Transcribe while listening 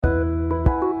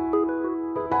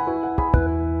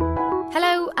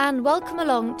and welcome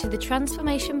along to the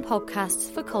Transformation Podcasts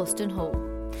for Colston Hall.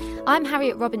 I'm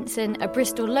Harriet Robinson, a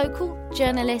Bristol local,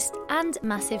 journalist and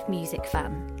massive music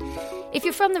fan. If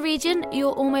you're from the region,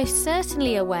 you're almost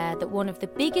certainly aware that one of the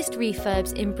biggest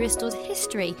refurbs in Bristol's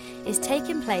history is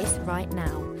taking place right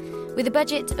now. With a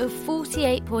budget of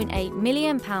 £48.8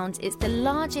 million, it's the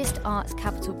largest arts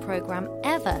capital programme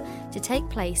ever to take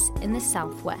place in the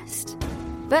southwest.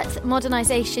 But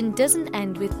modernisation doesn't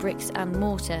end with bricks and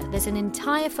mortar. There's an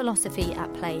entire philosophy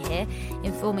at play here,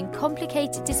 informing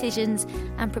complicated decisions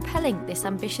and propelling this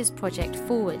ambitious project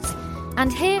forwards.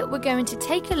 And here we're going to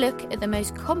take a look at the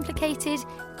most complicated,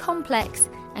 complex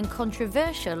and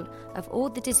controversial of all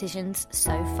the decisions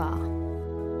so far.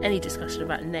 Any discussion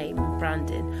about name and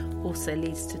branding also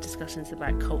leads to discussions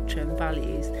about culture and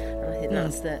values, and I think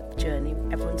that's the journey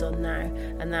everyone's on now,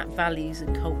 and that values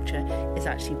and culture is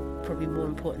actually probably more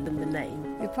important than the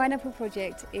name. The Pineapple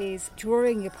Project is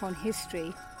drawing upon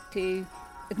history to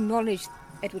acknowledge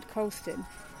Edward Colston,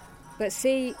 but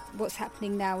see what's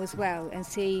happening now as well, and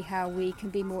see how we can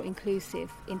be more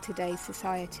inclusive in today's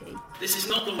society. This is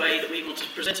not the way that we want to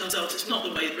present ourselves, it's not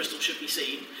the way Bristol should be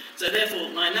seen. So therefore,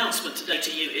 my announcement today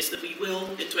to you is that we will,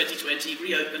 in 2020,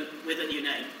 reopen with a new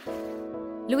name.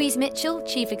 Louise Mitchell,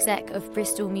 Chief Exec of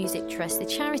Bristol Music Trust, the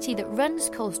charity that runs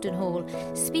Colston Hall,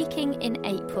 speaking in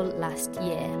April last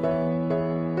year.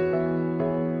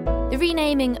 The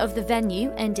renaming of the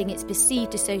venue, ending its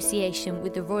perceived association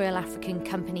with the Royal African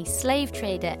Company slave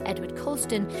trader Edward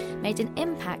Colston, made an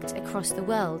impact across the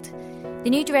world. The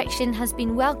new direction has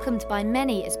been welcomed by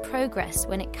many as progress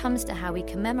when it comes to how we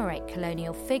commemorate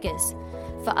colonial figures.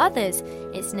 For others,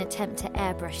 it's an attempt to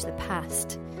airbrush the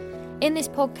past. In this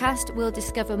podcast, we'll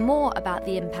discover more about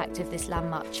the impact of this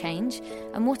landmark change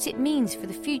and what it means for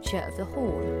the future of the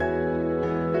hall.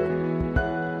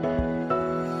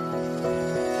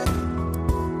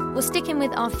 We're sticking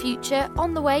with our future.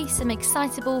 On the way, some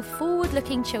excitable,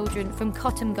 forward-looking children from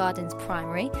Cotton Gardens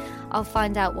Primary. I'll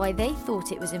find out why they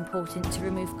thought it was important to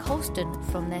remove Colston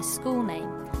from their school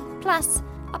name. Plus,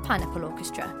 a Pineapple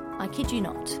Orchestra. I kid you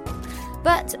not.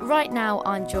 But right now,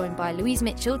 I'm joined by Louise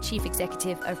Mitchell, Chief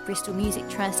Executive of Bristol Music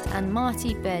Trust, and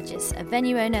Marty Burgess, a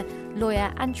venue owner,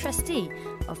 lawyer and trustee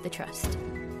of the Trust.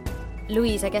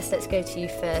 Louise, I guess let's go to you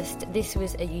first. This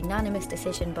was a unanimous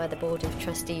decision by the Board of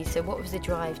Trustees, so what was the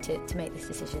drive to make this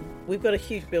decision? We've got a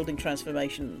huge building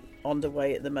transformation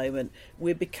underway at the moment.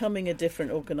 We're becoming a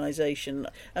different organisation,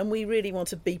 and we really want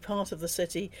to be part of the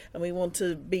city, and we want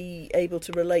to be able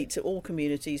to relate to all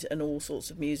communities and all sorts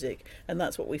of music, and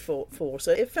that's what we fought for.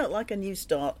 So it felt like a new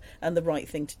start and the right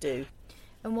thing to do.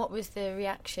 And what was the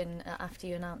reaction after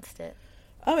you announced it?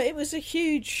 Oh, it was a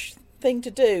huge thing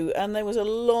to do, and there was a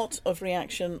lot of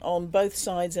reaction on both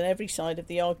sides and every side of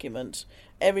the argument.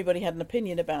 Everybody had an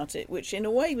opinion about it, which in a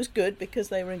way was good because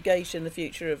they were engaged in the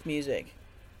future of music.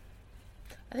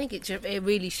 I think it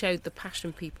really showed the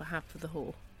passion people have for the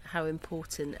hall, how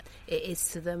important it is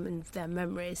to them and their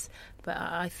memories, but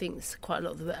I think quite a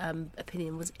lot of the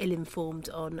opinion was ill-informed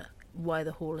on why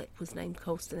the hall was named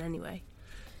Colston anyway.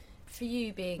 For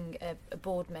you being a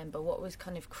board member, what was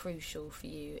kind of crucial for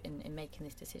you in making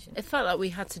this decision? It felt like we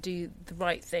had to do the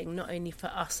right thing, not only for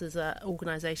us as an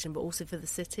organisation, but also for the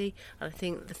city. And I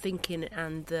think the thinking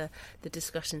and the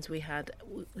discussions we had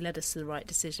led us to the right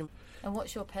decision. And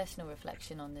what's your personal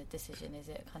reflection on the decision? Is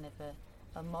it kind of a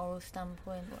moral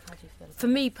standpoint? How do you feel about For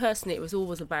me personally, it was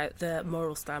always about the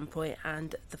moral standpoint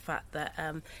and the fact that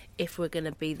if we're going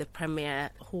to be the premier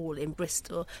hall in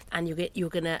Bristol and you're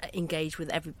going to engage with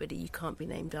everybody, you can't be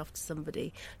named after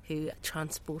somebody who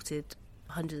transported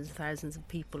hundreds of thousands of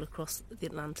people across the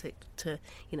Atlantic to,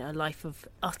 a life of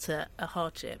utter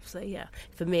hardship. So yeah,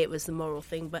 for me it was the moral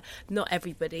thing, but not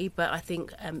everybody. But I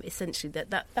think essentially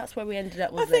that's where we ended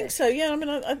up with it. I think so, yeah. I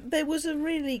mean, there was a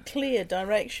really clear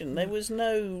direction. There was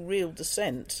no real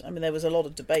dissent. I mean, there was a lot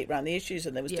of debate around the issues,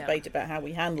 and there was debate about how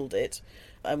we handled it.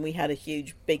 And we had a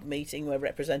huge, big meeting where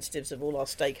representatives of all our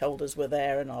stakeholders were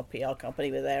there, and our PR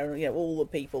company were there, and all the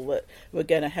people that were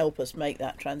going to help us make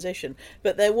that transition.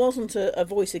 But there wasn't a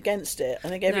voice against it. I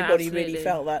think everybody really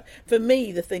felt that. For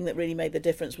me, the thing that really made the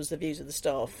difference was the views of the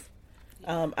staff.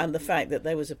 And the fact that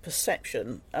there was a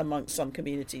perception amongst some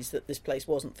communities that this place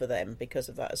wasn't for them because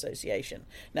of that association.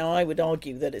 Now, I would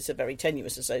argue that it's a very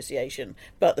tenuous association,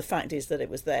 but the fact is that it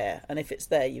was there, and if it's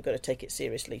there, you've got to take it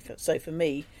seriously. So for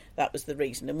me, that was the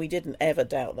reason, and we didn't ever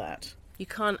doubt that. You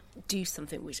can't do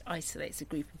something which isolates a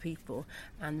group of people,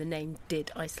 and the name did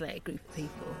isolate a group of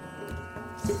people.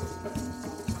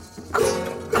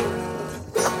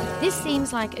 This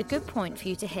seems like a good point for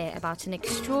you to hear about an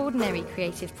extraordinary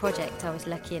creative project I was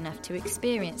lucky enough to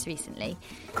experience recently.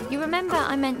 You remember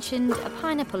I mentioned a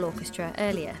pineapple orchestra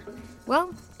earlier?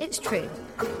 Well, it's true.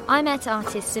 I met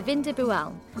artist Savinda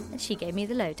Buell and she gave me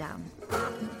the lowdown.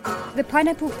 The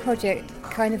Pineapple project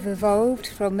kind of evolved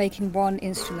from making one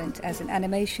instrument as an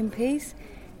animation piece,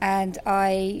 and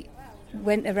I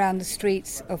went around the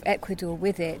streets of Ecuador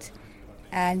with it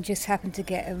and just happened to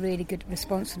get a really good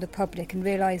response from the public and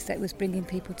realised that it was bringing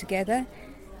people together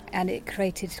and it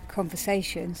created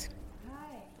conversations.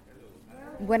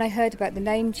 When I heard about the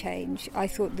name change, I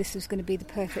thought this was going to be the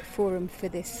perfect forum for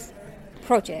this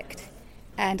project,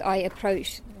 and I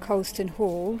approached Colston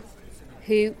Hall,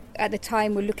 who at the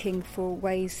time were looking for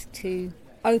ways to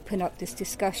open up this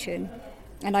discussion,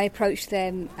 and I approached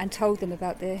them and told them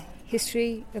about the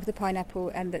history of the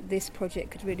pineapple and that this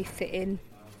project could really fit in.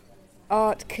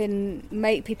 Art can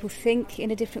make people think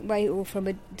in a different way or from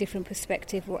a different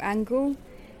perspective or angle,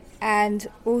 and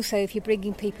also if you're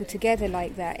bringing people together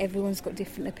like that, everyone's got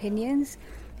different opinions.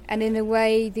 And in a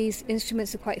way, these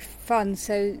instruments are quite fun,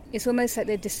 so it's almost like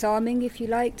they're disarming, if you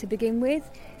like, to begin with,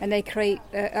 and they create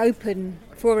an open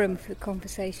forum for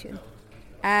conversation.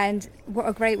 And what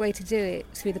a great way to do it,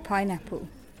 through the pineapple.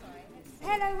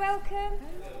 Hello, welcome.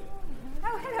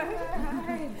 Oh,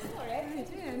 hello.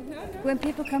 When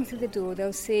people come through the door,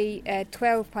 they'll see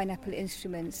 12 pineapple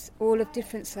instruments, all of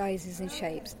different sizes and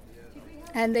shapes,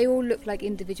 and they all look like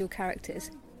individual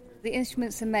characters. The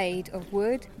instruments are made of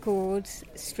wood, gourds,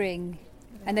 string,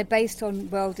 and they're based on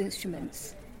world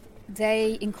instruments.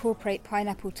 They incorporate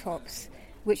pineapple tops,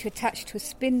 which are attached to a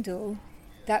spindle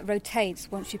that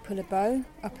rotates once you pull a bow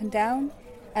up and down.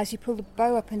 As you pull the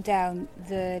bow up and down,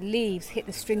 the leaves hit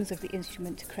the strings of the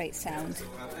instrument to create sound.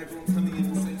 Everyone coming in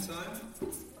at the same time,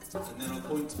 and then I'll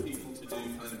point to people to do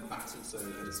kind of battle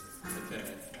solos. Okay,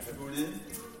 everyone in?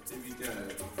 Here we go.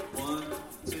 1,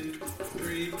 2,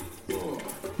 3, 4.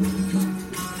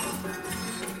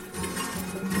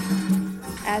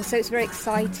 And so it's very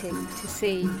exciting to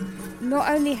see not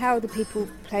only how the people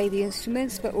play the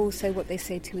instruments, but also what they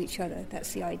say to each other.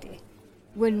 That's the idea.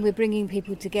 When we're bringing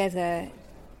people together,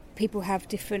 people have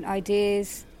different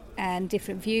ideas and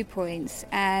different viewpoints,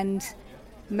 and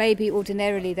maybe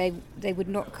ordinarily they would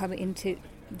not come into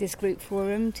this group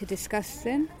forum to discuss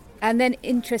them. And then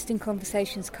interesting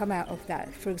conversations come out of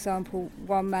that. For example,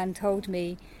 one man told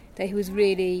me that he was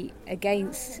really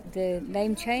against the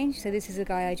name change. So this is a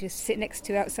guy I just sit next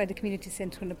to outside the community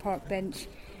centre on a park bench.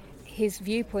 His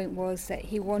viewpoint was that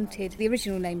he wanted the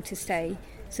original name to stay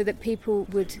so that people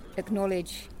would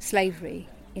acknowledge slavery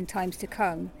in times to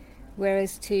come,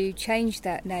 whereas to change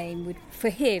that name would, for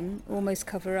him, almost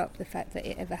cover up the fact that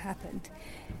it ever happened.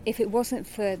 If it wasn't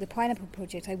for the Pineapple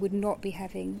Project, I would not be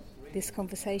having this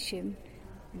conversation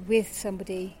with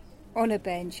somebody on a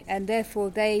bench, and therefore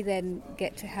they then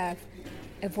get to have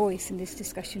a voice in this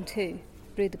discussion too,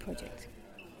 through the project.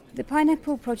 The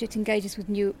Pineapple Project engages with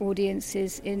new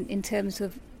audiences in terms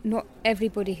of not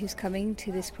everybody who's coming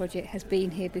to this project has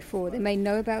been here before. They may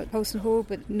know about Colston Hall,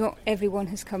 but not everyone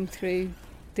has come through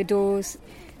the doors.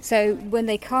 So when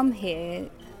they come here,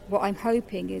 what I'm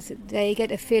hoping is that they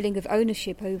get a feeling of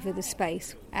ownership over the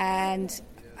space, and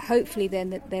hopefully then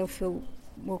that they'll feel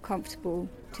more comfortable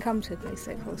to come to a place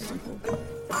like Colston Hall.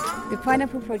 The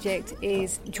Pineapple Project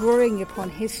is drawing upon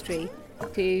history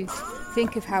to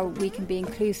think of how we can be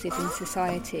inclusive in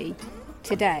society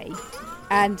today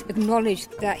and acknowledge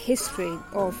that history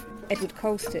of Edward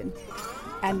Colston,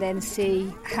 and then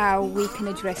see how we can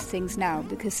address things now,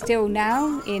 because still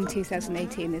now in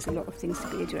 2018 there's a lot of things to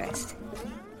be addressed.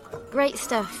 Great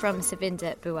stuff from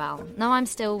Savinda Buell. Now I'm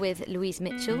still with Louise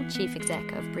Mitchell, Chief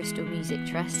Exec of Bristol Music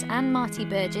Trust, and Marty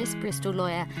Burgess, Bristol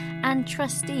lawyer and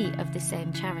trustee of the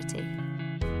same charity.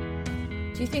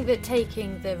 Do you think that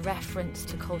taking the reference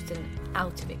to Colston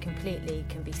out of it completely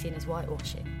can be seen as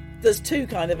whitewashing? There's two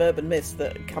kind of urban myths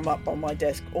that come up on my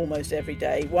desk almost every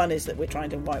day. One is that we're trying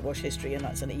to whitewash history and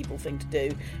that's an evil thing to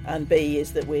do. And B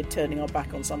is that we're turning our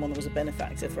back on someone that was a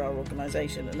benefactor for our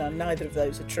organisation. And neither of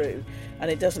those are true. And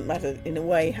it doesn't matter, in a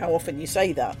way, how often you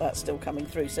say that, that's still coming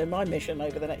through. So my mission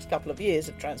over the next couple of years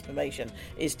of transformation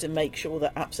is to make sure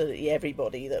that absolutely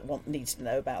everybody that needs to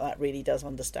know about that really does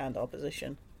understand our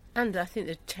position. And I think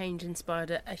the change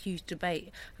inspired a huge debate.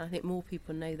 I think more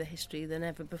people know the history than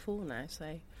ever before now,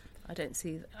 so I don't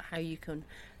see how you can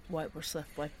whitewash stuff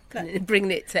by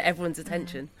bringing it to everyone's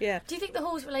attention. Yeah. Do you think the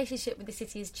Hall's relationship with the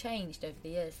city has changed over the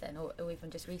years then, or even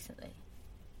just recently?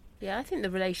 Yeah, I think the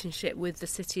relationship with the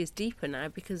city is deeper now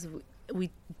because we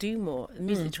do more. The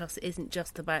Music Trust isn't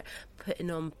just about putting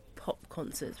on pop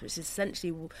concerts, which is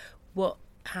essentially what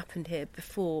happened here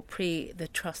before, the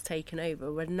trust taken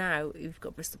over, where now you've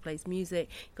got Bristol Plays Music,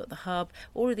 you've got the hub,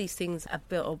 all of these things have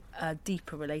built a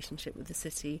deeper relationship with the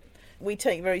city. We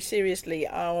take very seriously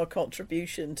our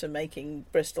contribution to making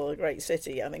Bristol a great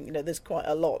city. I think, there's quite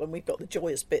a lot, and we've got the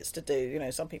joyous bits to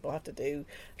do. Some people have to do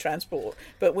transport,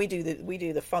 but we do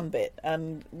the fun bit,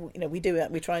 and we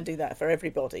try and do that for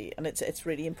everybody, and it's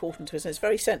really important to us, and it's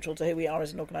very central to who we are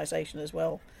as an organisation as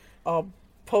well. Our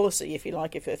policy, if you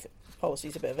like, if policy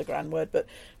is a bit of a grand word, but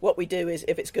what we do is,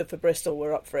 if it's good for Bristol,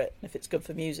 we're up for it. If it's good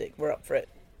for music, we're up for it.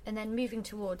 And then moving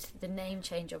towards the name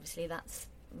change, obviously that's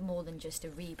more than just a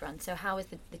rebrand. So how is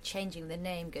the changing the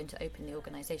name going to open the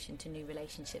organisation to new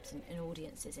relationships and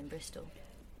audiences in Bristol?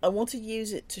 I want to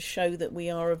use it to show that we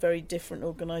are a very different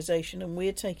organisation, and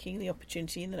we're taking the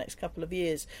opportunity in the next couple of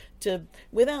years to,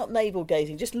 without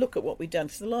navel-gazing, just look at what we've done.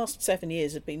 Because the last 7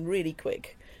 years have been really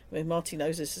quick. I mean, Marty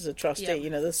knows this as a trustee,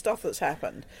 the stuff that's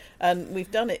happened. And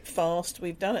we've done it fast,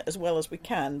 we've done it as well as we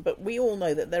can, but we all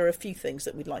know that there are a few things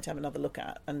that we'd like to have another look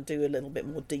at and do a little bit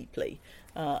more deeply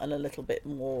and a little bit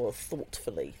more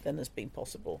thoughtfully than has been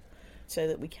possible, so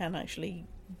that we can actually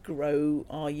grow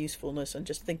our usefulness and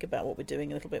just think about what we're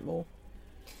doing a little bit more.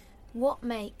 What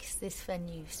makes this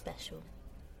venue special?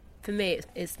 For me,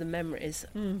 it's the memories,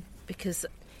 because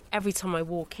every time I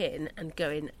walk in and go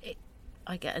in,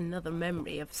 I get another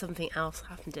memory of something else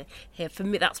happened here. For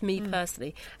me, that's me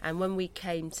personally. And when we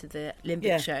came to the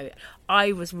Limbic show,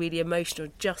 I was really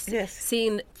emotional just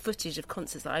seeing footage of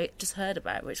concerts that I just heard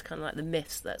about, which kind of like the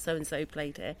myths that so-and-so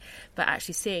played here, but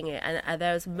actually seeing it. And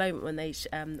there was a moment when they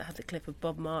had the clip of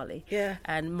Bob Marley,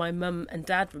 and my mum and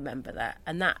dad remember that.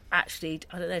 And that actually,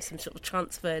 I don't know, some sort of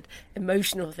transferred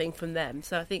emotional thing from them.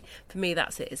 So I think for me,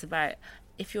 that's it. It's about,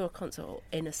 if you're a concert hall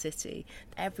in a city,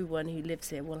 everyone who lives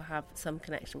here will have some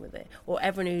connection with it, or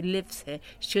everyone who lives here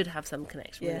should have some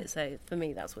connection with it. So for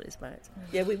me, that's what it's about.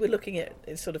 Yeah, we were looking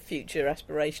at sort of future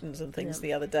aspirations and things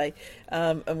the other day,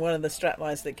 and one of the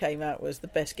straplines that came out was the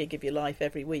best gig of your life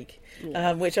every week,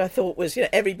 which I thought was,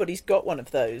 everybody's got one of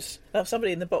those.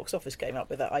 Somebody in the box office came up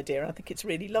with that idea, and I think it's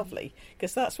really lovely,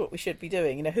 because that's what we should be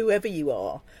doing. Whoever you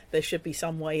are, there should be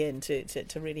some way into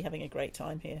to really having a great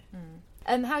time here.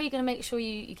 How are you going to make sure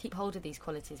you keep hold of these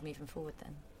qualities moving forward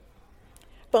then?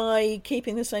 By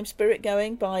keeping the same spirit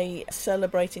going, by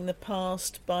celebrating the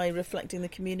past, by reflecting the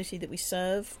community that we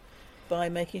serve, by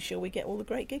making sure we get all the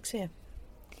great gigs here.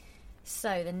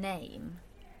 So the name,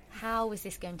 how is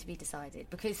this going to be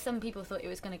decided? Because some people thought it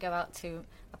was going to go out to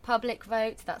a public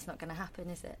vote. That's not going to happen,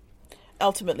 is it?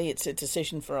 Ultimately, it's a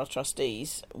decision for our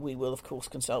trustees. We will, of course,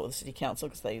 consult with the City Council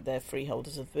because they're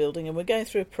freeholders of the building. And we're going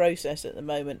through a process at the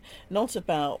moment, not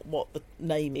about what the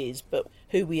name is, but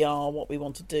who we are, what we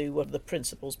want to do, what are the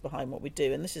principles behind what we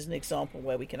do. And this is an example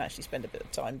where we can actually spend a bit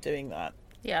of time doing that.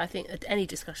 Yeah, I think that any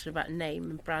discussion about name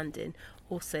and branding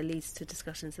also leads to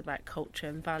discussions about culture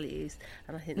and values,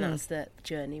 and I think that's the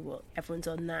journey what everyone's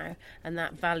on now, and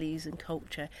that values and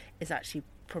culture is actually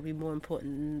probably more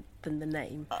important than the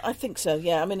name. I think so,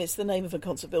 yeah. I mean, it's the name of a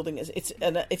concert building.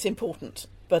 It's important,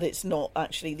 but it's not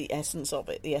actually the essence of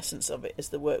it. The essence of it is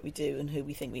the work we do and who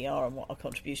we think we are and what our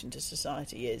contribution to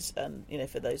society is. And,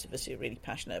 for those of us who are really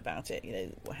passionate about it,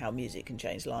 how music can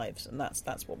change lives, and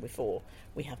that's what we're for.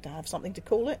 We have to have something to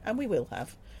call it, and we will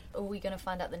have. Are we going to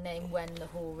find out the name when the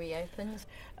hall reopens?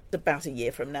 About a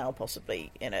year from now,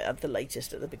 possibly, at the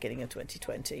latest, at the beginning of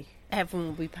 2020. Everyone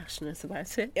will be passionate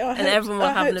about it, and everyone will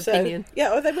have an opinion.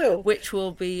 Yeah, they will. Which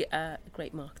will be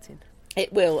great marketing.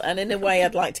 It will, and in a way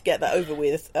I'd like to get that over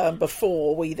with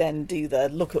before we then do the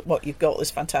look at what you've got,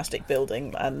 this fantastic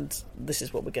building, and this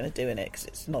is what we're going to do in it, because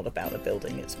it's not about the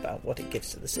building, it's about what it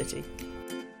gives to the city.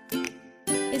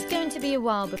 It's going to be a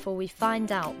while before we find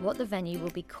out what the venue will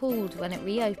be called when it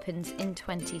reopens in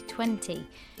 2020,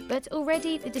 but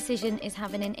already the decision is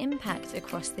having an impact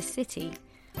across the city.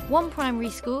 One primary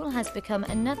school has become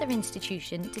another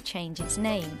institution to change its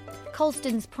name.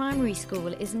 Colston's primary school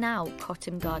is now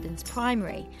Cotton Gardens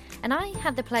Primary, and I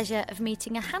had the pleasure of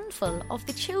meeting a handful of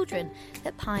the children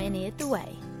that pioneered the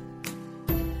way.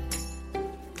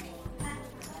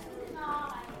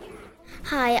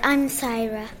 Hi, I'm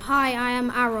Syra. Hi, I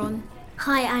am Aaron.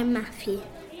 Hi, I'm Matthew.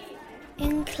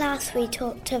 In class we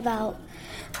talked about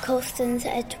Colston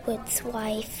Edward's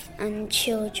wife and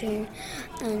children,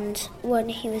 and when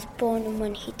he was born and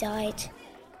when he died.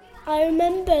 I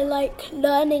remember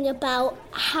learning about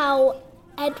how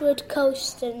Edward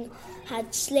Colston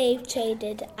had slave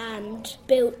traded and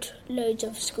built loads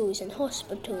of schools and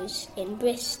hospitals in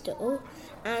Bristol,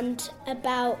 and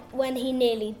about when he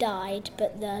nearly died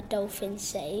but the dolphin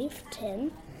saved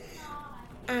him.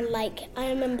 And I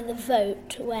remember the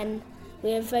vote when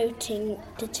we are voting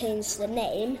to change the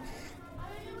name.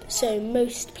 So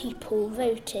most people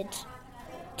voted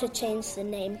to change the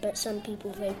name, but some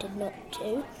people voted not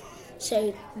to.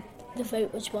 So the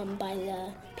vote was won by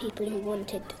the people who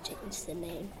wanted to change the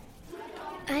name.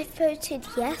 I voted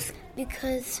yes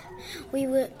because we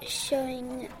were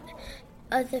showing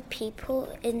other people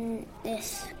in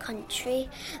this country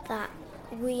that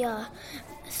we are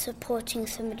supporting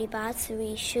somebody bad, so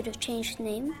we should have changed the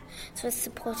name. So we're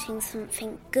supporting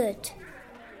something good.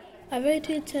 I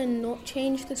voted to not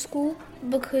change the school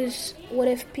because what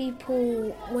if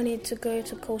people wanted to go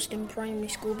to Colston Primary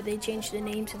School but they changed the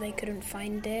name so they couldn't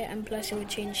find it, and plus it would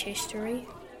change history.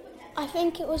 I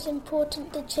think it was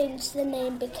important to change the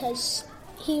name because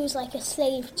he was like a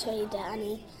slave trader and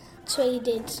he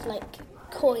traded like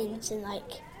coins and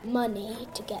like money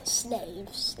to get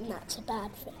slaves, and that's a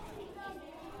bad thing.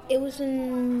 It was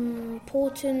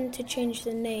important to change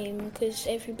the name because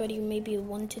everybody maybe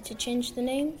wanted to change the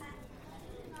name,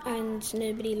 and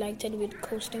nobody liked Edward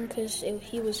Colston because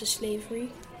he was a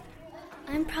slavery.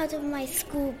 I'm proud of my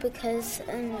school because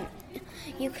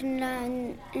you can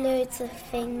learn loads of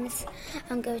things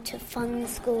and go to fun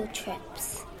school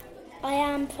trips. I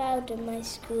am proud of my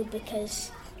school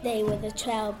because they were the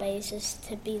trailblazers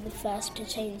to be the first to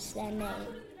change their name.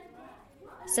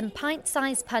 Some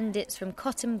pint-sized pundits from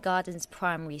Cottam Gardens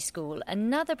Primary School,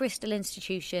 another Bristol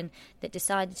institution that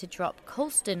decided to drop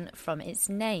Colston from its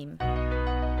name.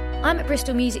 I'm at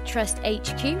Bristol Music Trust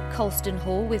HQ, Colston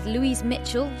Hall, with Louise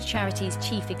Mitchell, the charity's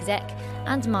chief exec,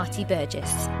 and Marty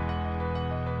Burgess.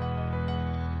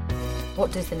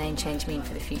 What does the name change mean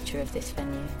for the future of this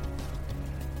venue?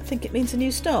 I think it means a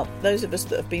new start. Those of us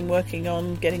that have been working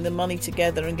on getting the money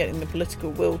together and getting the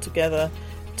political will together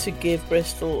to give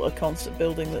Bristol a concert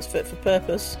building that's fit for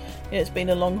purpose, it's been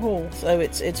a long haul, so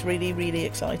it's really, really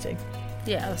exciting.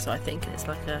 Yeah, that's what I think. It's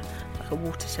like a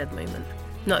watershed moment,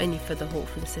 not only for the hall,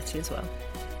 for the city as well.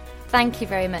 Thank you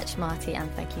very much, Marty,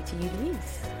 and thank you to you,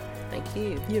 Louise. Thank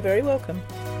you. You're very welcome.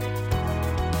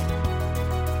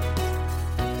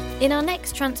 In our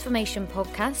next Transformation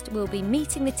podcast, we'll be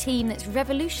meeting the team that's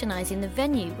revolutionising the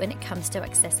venue when it comes to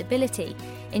accessibility,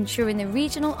 ensuring the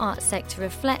regional arts sector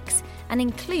reflects and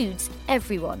includes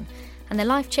everyone, and the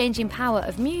life-changing power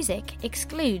of music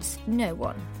excludes no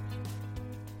one.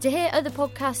 To hear other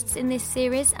podcasts in this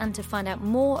series and to find out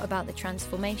more about the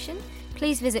transformation,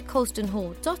 please visit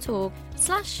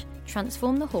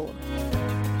colstonhall.org/transformthehall.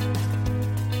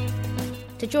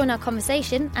 To join our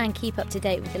conversation and keep up to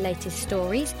date with the latest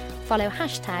stories, follow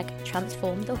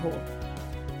 #TransformTheHall.